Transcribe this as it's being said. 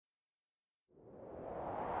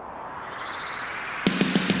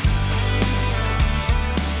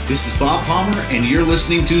This is Bob Palmer, and you're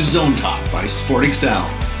listening to Zone Talk by Sport Excel,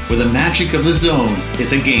 where the magic of the zone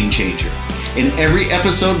is a game changer. In every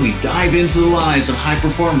episode, we dive into the lives of high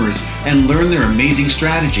performers and learn their amazing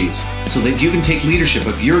strategies so that you can take leadership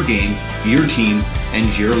of your game, your team,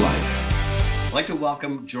 and your life. I'd like to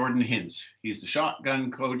welcome Jordan Hintz. He's the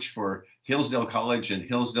shotgun coach for Hillsdale College in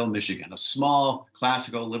Hillsdale, Michigan, a small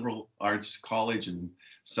classical liberal arts college in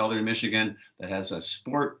Southern Michigan that has a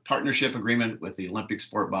sport partnership agreement with the Olympic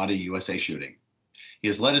sport body USA Shooting. He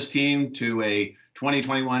has led his team to a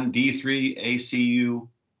 2021 D3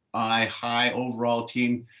 ACUI high overall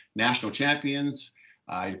team national champions.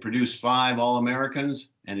 He produced 5 All-Americans,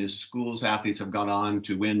 and his school's athletes have gone on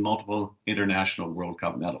to win multiple international World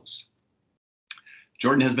Cup medals.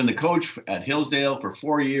 Jordan has been the coach at Hillsdale for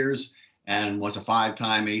 4 years and was a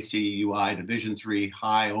 5-time ACUI Division III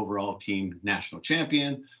high overall team national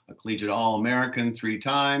champion, a collegiate All-American 3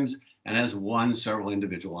 times, and has won several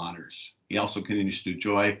individual honors. He also continues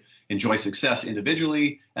to enjoy success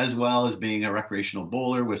individually, as well as being a recreational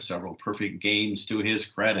bowler with several perfect games to his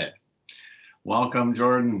credit. Welcome,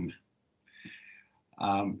 Jordan.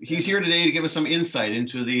 He's here today to give us some insight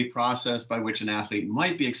into the process by which an athlete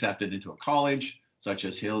might be accepted into a college, such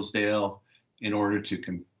as Hillsdale, in order to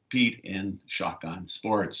compete in shotgun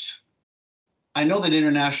sports. I know that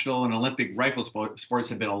international and Olympic rifle sports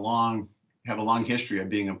have a long history of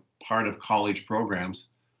being a part of college programs.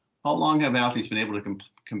 How long have athletes been able to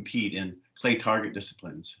compete in clay target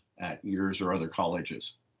disciplines at yours or other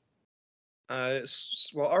colleges?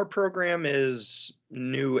 Well, our program is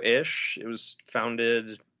new-ish. It was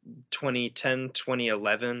founded 2010,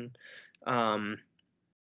 2011.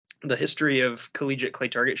 The history of collegiate clay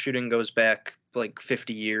target shooting goes back like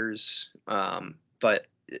 50 years, but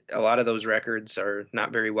a lot of those records are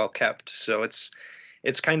not very well kept. So it's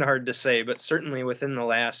kind of hard to say, but certainly within the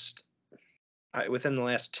last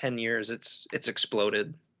 10 years, it's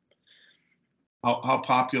exploded. How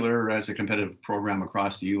popular as a competitive program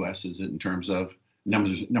across the U.S. is it in terms of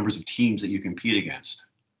numbers of teams that you compete against?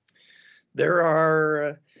 There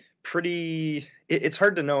are it's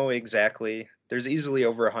hard to know exactly. There's easily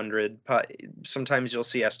over 100. Sometimes you'll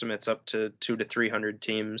see estimates up to 200 to 300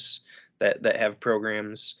 teams that have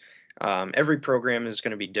programs. Every program is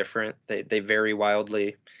going to be different. They vary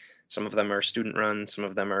wildly. Some of them are student run. Some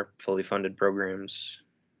of them are fully funded programs.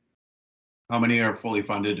 How many are fully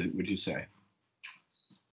funded, would you say?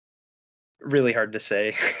 Really hard to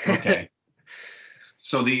say. Okay.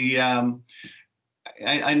 So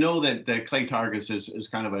I know that the clay targets is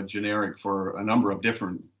kind of a generic for a number of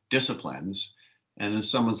different disciplines. And if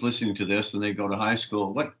someone's listening to this and they go to high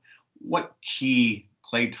school, what key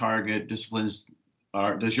clay target disciplines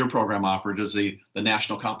does your program offer? Does the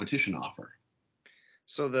national competition offer?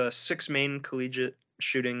 So the 6 main collegiate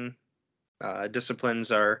shooting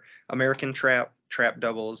disciplines are American trap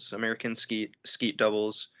doubles, American skeet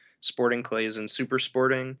doubles, sporting clays, and super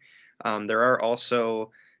sporting. There are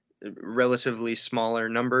also relatively smaller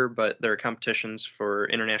number, but there are competitions for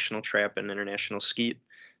international trap and international skeet.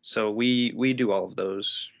 So we do all of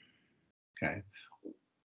those. Okay.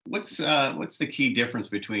 What's the key difference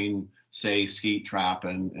between, say, skeet, trap,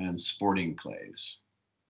 and sporting clays?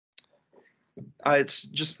 It's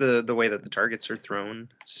just the way that the targets are thrown.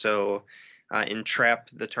 So in trap,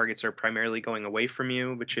 the targets are primarily going away from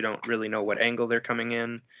you, but you don't really know what angle they're coming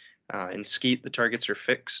in. In skeet, the targets are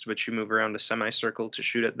fixed, but you move around a semicircle to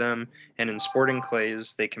shoot at them. And in sporting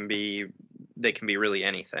clays, they can be really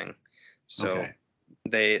anything. So. Okay.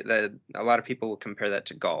 A lot of people will compare that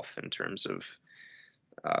to golf in terms of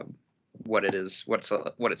what it's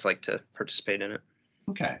like to participate in it.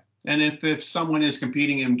 Okay. And if someone is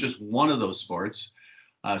competing in just one of those sports,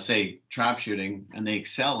 say trap shooting, and they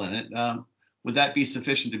excel in it, would that be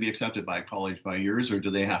sufficient to be accepted by a college by yours, or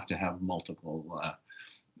do they have to have multiple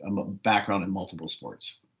background in multiple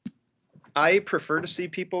sports? I prefer to see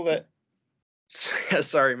people that.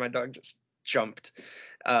 Sorry, my dog just jumped.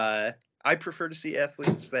 I prefer to see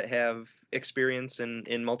athletes that have experience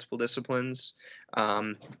in multiple disciplines,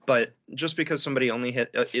 but just because somebody only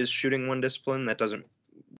is shooting one discipline, that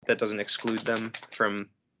doesn't exclude them from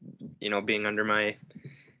being under my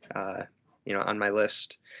on my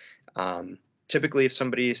list. Typically, if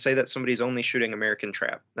somebody's only shooting American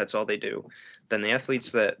trap, that's all they do, then the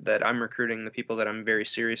athletes that I'm recruiting, the people that I'm very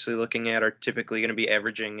seriously looking at, are typically going to be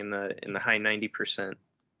averaging in the high 90%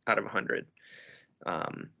 out of 100.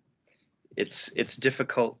 It's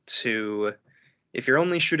difficult to, if you're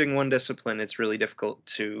only shooting one discipline, it's really difficult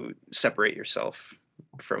to separate yourself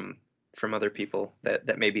from other people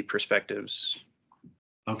that may be perspectives.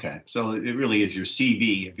 Okay, so it really is your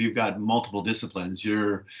CV. If you've got multiple disciplines,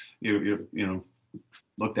 you're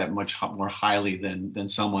looked at much more highly than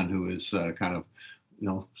someone who is kind of,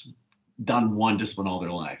 done one discipline all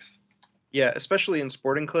their life. Yeah, especially in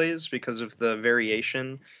sporting clays because of the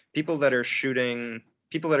variation. People that are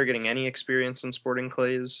getting any experience in sporting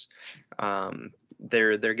clays,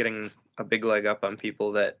 they're getting a big leg up on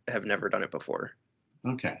people that have never done it before.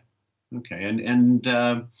 Okay. And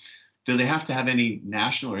do they have to have any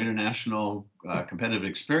national or international competitive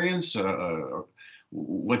experience, or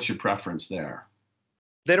what's your preference there?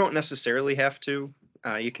 They don't necessarily have to.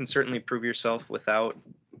 You can certainly prove yourself without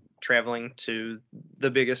traveling to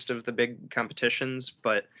the biggest of the big competitions,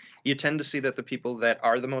 but you tend to see that the people that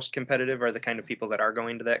are the most competitive are the kind of people that are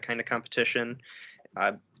going to that kind of competition.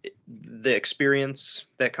 The experience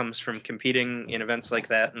that comes from competing in events like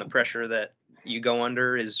that and the pressure that you go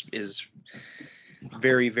under is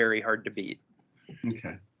very, very hard to beat.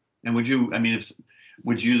 Okay. And would you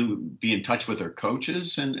be in touch with their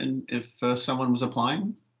coaches and if someone was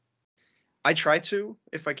applying? I try to,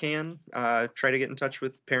 if I can, try to get in touch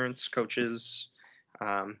with parents, coaches,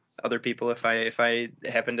 other people if I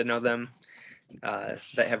happen to know them, that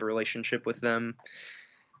have a relationship with them.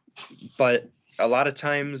 But a lot of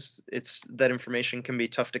times, it's that information can be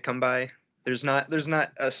tough to come by. There's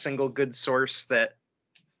not a single good source that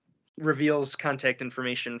reveals contact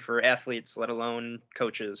information for athletes, let alone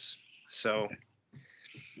coaches. So.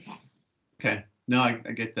 Okay. No, I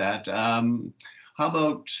get that. How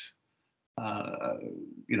about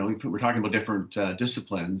we're talking about different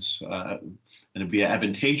disciplines, and it'd be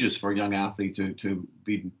advantageous for a young athlete to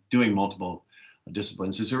be doing multiple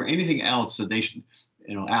disciplines. Is there anything else that they should,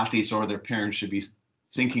 athletes or their parents should be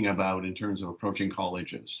thinking about in terms of approaching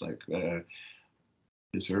colleges? Like,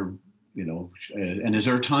 is there, and is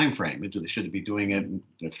there a time frame? Should it be doing it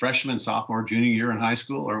the freshman, sophomore, junior year in high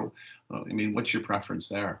school, or, what's your preference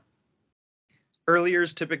there? Earlier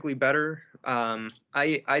is typically better.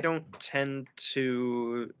 I don't tend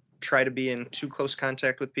to try to be in too close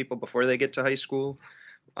contact with people before they get to high school.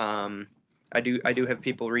 I do have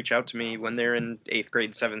people reach out to me when they're in 8th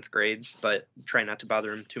grade, 7th grade, but try not to bother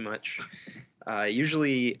them too much.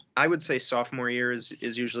 Usually, I would say sophomore year is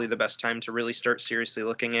usually the best time to really start seriously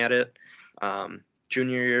looking at it.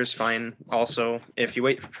 Junior year is fine. Also, if you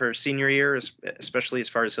wait for senior year, especially as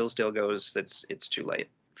far as Hillsdale goes, it's too late.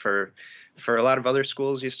 For a lot of other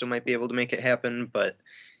schools, you still might be able to make it happen, but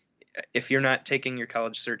if you're not taking your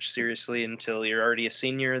college search seriously until you're already a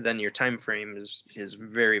senior, then your time frame is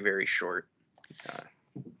very, very short.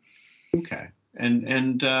 Okay.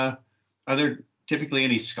 And are there typically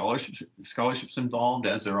any scholarships involved,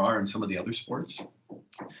 as there are in some of the other sports?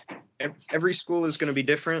 Every school is going to be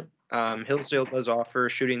different. Hillsdale does offer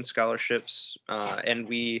shooting scholarships, and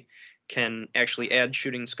we can actually add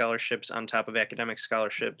shooting scholarships on top of academic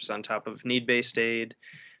scholarships, on top of need-based aid,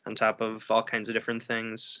 on top of all kinds of different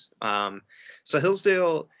things. So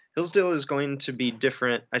Hillsdale is going to be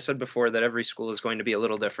different. I said before that every school is going to be a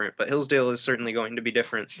little different, but Hillsdale is certainly going to be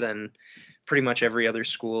different than pretty much every other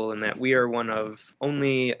school in that we are one of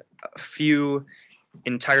only a few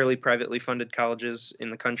entirely privately funded colleges in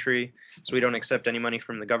the country, so we don't accept any money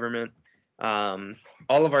from the government.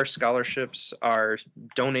 All of our scholarships are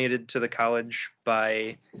donated to the college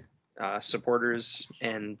by supporters,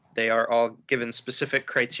 and they are all given specific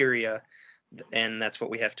criteria, and that's what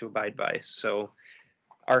we have to abide by. So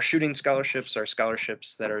our shooting scholarships are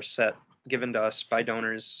scholarships that are given to us by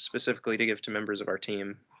donors specifically to give to members of our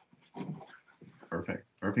team. Perfect.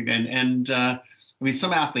 And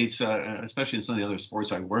some athletes, especially in some of the other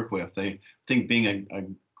sports I work with, they think being a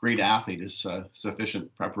great athlete is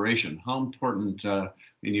sufficient preparation. How important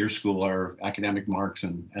in your school are academic marks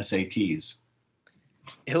and SATs?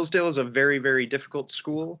 Hillsdale is a very, very difficult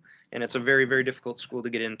school, and it's a very, very difficult school to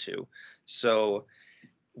get into. So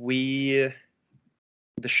the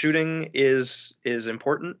shooting is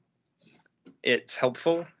important. It's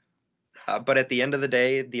helpful. But at the end of the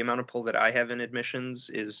day, the amount of pull that I have in admissions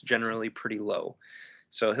is generally pretty low.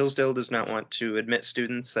 So Hillsdale does not want to admit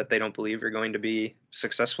students that they don't believe are going to be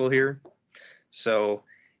successful here. So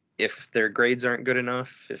if their grades aren't good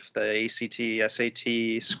enough, if the ACT,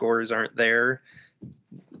 SAT scores aren't there,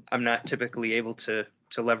 I'm not typically able to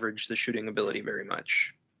leverage the shooting ability very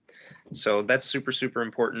much. So that's super, super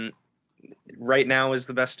important. Right now is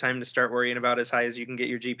the best time to start worrying about as high as you can get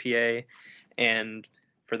your GPA. And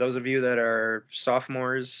for those of you that are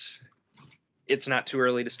sophomores, it's not too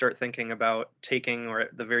early to start thinking about taking, or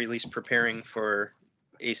at the very least preparing for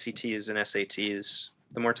ACTs and SATs.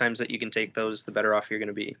 The more times that you can take those, the better off you're going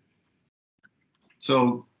to be.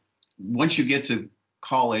 So once you get to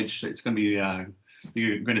college, it's going to be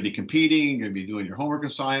you're going to be competing, you're going to be doing your homework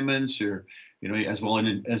assignments, as well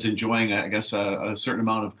as enjoying, I guess, a certain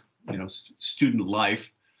amount of, student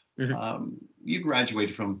life. Mm-hmm. You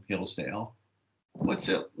graduated from Hillsdale. What's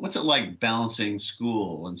it like balancing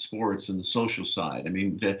school and sports and the social side? I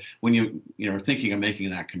mean, when you're thinking of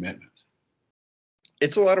making that commitment.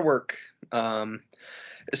 It's a lot of work,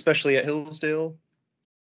 especially at Hillsdale.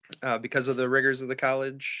 Because of the rigors of the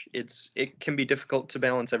college, it can be difficult to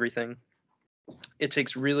balance everything. It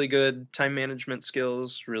takes really good time management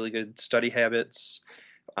skills, really good study habits,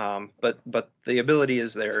 but the ability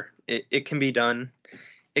is there. It can be done.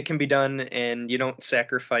 It can be done, and you don't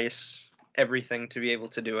sacrifice everything to be able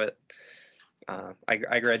to do it.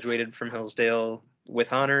 I graduated from Hillsdale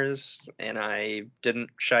with honors, and I didn't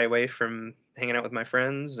shy away from hanging out with my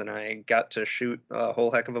friends, and I got to shoot a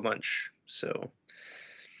whole heck of a bunch. So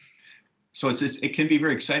it can be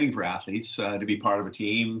very exciting for athletes to be part of a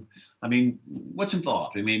team. I mean, what's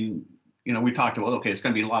involved? I mean, we talked about, okay, it's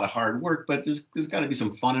going to be a lot of hard work, but there's got to be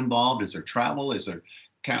some fun involved. Is there travel? What's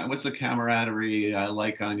the camaraderie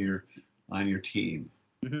like on your team?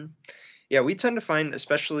 Mm-hmm. Yeah, we tend to find,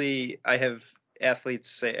 especially I have athletes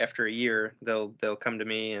say after a year, they'll come to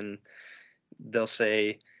me and they'll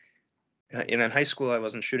say, in high school I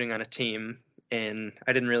wasn't shooting on a team, and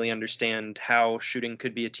I didn't really understand how shooting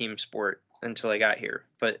could be a team sport until I got here.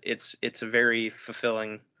 But it's a very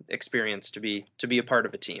fulfilling experience to be a part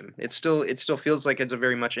of a team. It still feels like it's a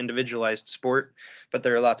very much individualized sport, but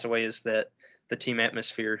there are lots of ways that the team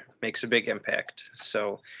atmosphere makes a big impact.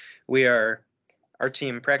 So our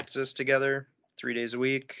team practices together 3 days a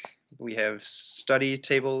week. We have study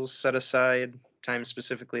tables set aside, time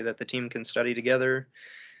specifically that the team can study together.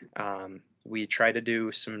 We try to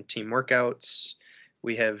do some team workouts.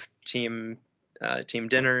 We have team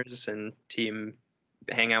dinners and team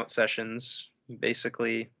hangout sessions,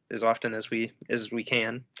 basically as often as we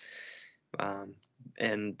can.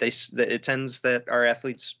 And it tends that our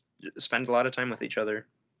athletes spend a lot of time with each other.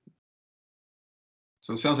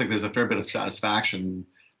 So it sounds like there's a fair bit of satisfaction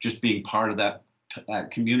just being part of that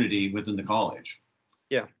community within the college.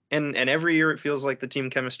 Yeah, and every year it feels like the team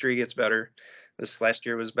chemistry gets better. This last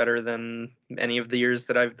year was better than any of the years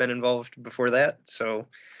that I've been involved before that. So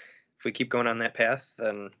if we keep going on that path,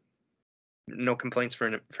 then no complaints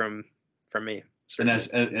from me. Certainly. And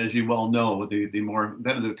as you well know, the more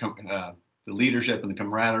better the leadership and the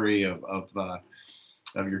camaraderie of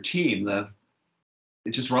your team,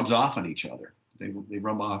 it just rubs off on each other. They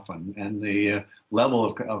rub off on, and the level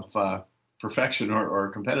of perfection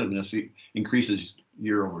or competitiveness increases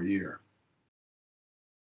year over year.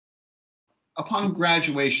 Upon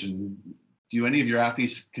graduation, do any of your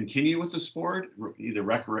athletes continue with the sport, either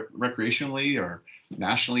recreationally or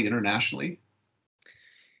nationally, internationally?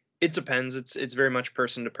 It depends. It's very much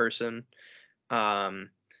person to person.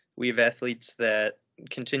 We have athletes that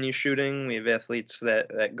continue shooting. We have athletes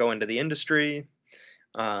that go into the industry.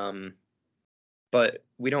 But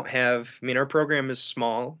we don't have. I mean, our program is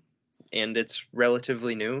small, and it's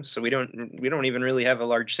relatively new, so we don't even really have a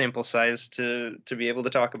large sample size to be able to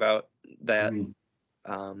talk about that.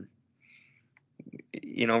 Mm-hmm.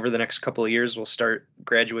 Over the next couple of years, we'll start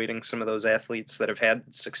graduating some of those athletes that have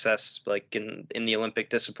had success, like in the Olympic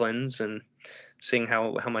disciplines, and seeing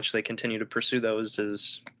how much they continue to pursue those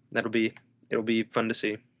it'll be fun to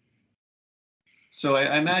see. So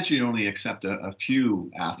I imagine you only accept a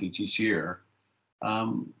few athletes each year.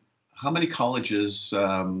 How many colleges?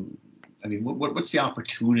 I mean, what's the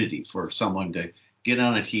opportunity for someone to get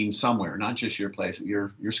on a team somewhere, not just your place,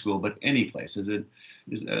 your school, but any place? Is it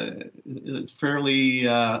fairly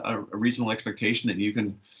a reasonable expectation that you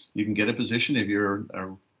can get a position if you're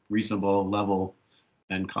a reasonable level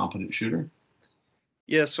and competent shooter?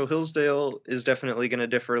 Yeah, so Hillsdale is definitely going to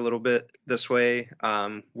differ a little bit this way.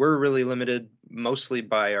 We're really limited mostly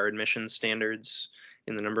by our admission standards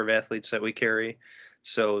in the number of athletes that we carry.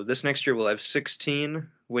 So this next year we'll have 16,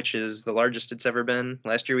 which is the largest it's ever been.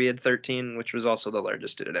 Last year we had 13, which was also the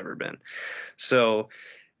largest it had ever been. So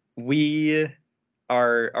we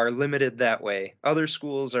are limited that way. Other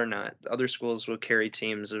schools are not. Other schools will carry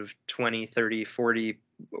teams of 20, 30, 40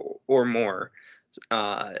 or more.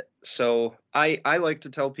 So I like to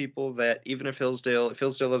tell people that even if Hillsdale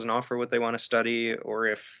doesn't offer what they want to study, or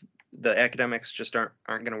if the academics just aren't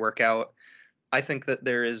going to work out, I think that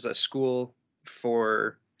there is a school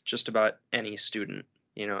for just about any student.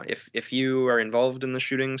 If you are involved in the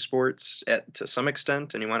shooting sports to some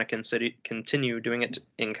extent and you want to continue doing it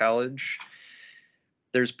in college,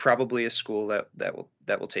 there's probably a school that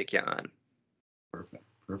will take you on.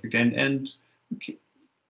 Perfect. And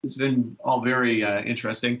it's been all very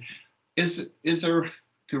interesting. Is there,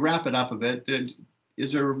 to wrap it up a bit,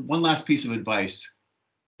 is there one last piece of advice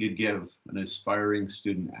you'd give an aspiring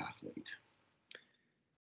student athlete?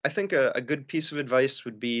 I think a good piece of advice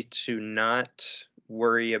would be to not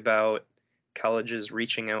worry about colleges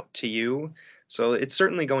reaching out to you. So it's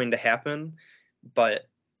certainly going to happen, but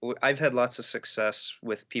I've had lots of success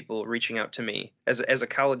with people reaching out to me. As a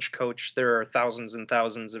college coach, there are thousands and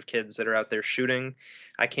thousands of kids that are out there shooting.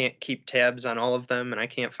 I can't keep tabs on all of them, and I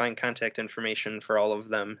can't find contact information for all of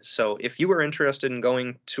them. So if you are interested in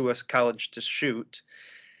going to a college to shoot,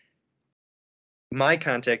 my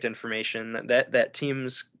contact information, that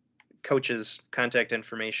team's coach's contact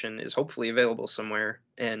information is hopefully available somewhere,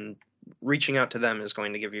 and reaching out to them is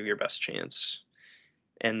going to give you your best chance.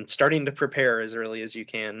 And starting to prepare as early as you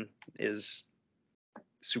can is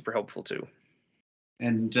super helpful too.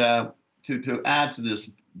 And to add to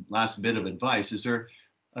this last bit of advice, is there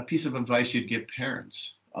a piece of advice you'd give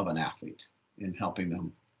parents of an athlete in helping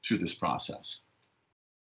them through this process?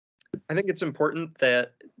 I think it's important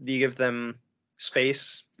that you give them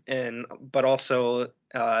space but also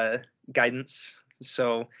guidance.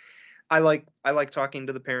 So I like talking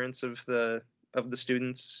to the parents of the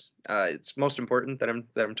students. It's most important that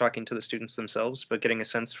I'm talking to the students themselves, but getting a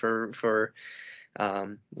sense for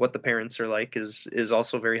what the parents are like is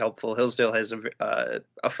also very helpful. Hillsdale has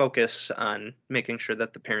a focus on making sure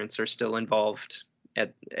that the parents are still involved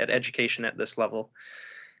at education at this level.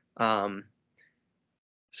 And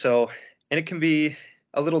it can be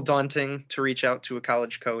a little daunting to reach out to a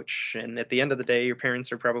college coach, and at the end of the day, your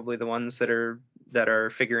parents are probably the ones that are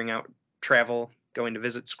figuring out travel, going to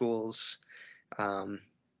visit schools. On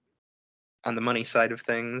the money side of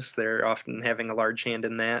things, they're often having a large hand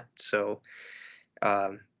in that. So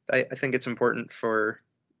I think it's important for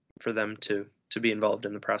them to be involved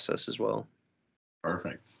in the process as well.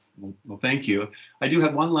 Perfect. Well, thank you. I do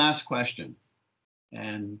have one last question,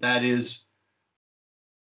 and that is,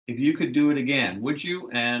 if you could do it again, would you,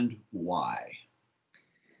 and why?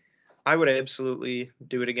 I would absolutely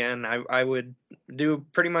do it again. I would do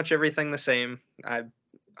pretty much everything the same.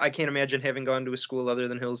 I can't imagine having gone to a school other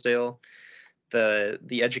than Hillsdale.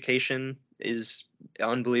 The education is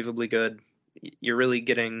unbelievably good. You're really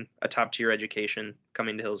getting a top tier education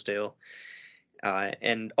coming to Hillsdale.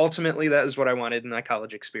 And ultimately, that is what I wanted in my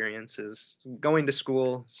college experience, is going to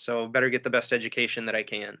school, so better get the best education that I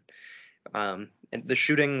can. And the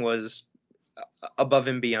shooting was above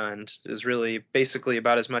and beyond. It was really basically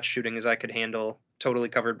about as much shooting as I could handle, totally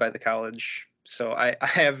covered by the college. So I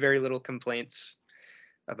have very little complaints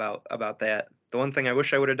about that. The one thing I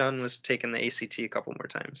wish I would have done was taken the ACT a couple more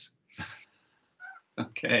times.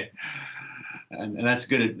 Okay. And that's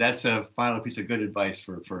good. That's a final piece of good advice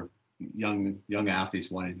for young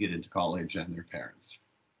athletes wanting to get into college and their parents.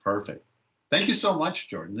 Perfect. Thank you so much,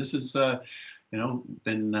 Jordan. This has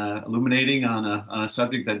been illuminating on a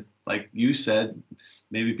subject that, like you said,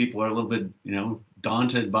 maybe people are a little bit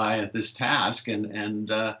daunted by this task, and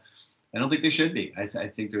I don't think they should be. I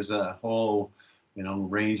think there's a whole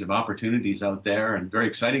range of opportunities out there, and very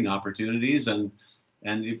exciting opportunities, and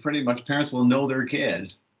you pretty much, parents will know their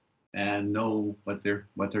kid and know what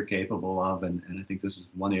they're capable of, and I think this is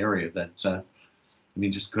one area that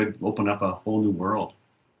just could open up a whole new world.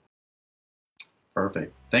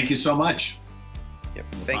 Perfect. Thank you so much. Yep.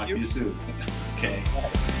 We'll Thank talk you. to you soon. Okay.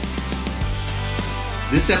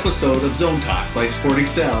 This episode of Zone Talk by Sport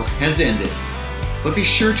Excel has ended. But be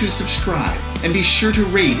sure to subscribe and be sure to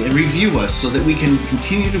rate and review us so that we can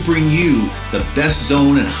continue to bring you the best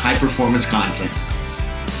zone and high performance content.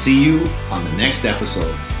 See you on the next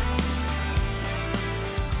episode.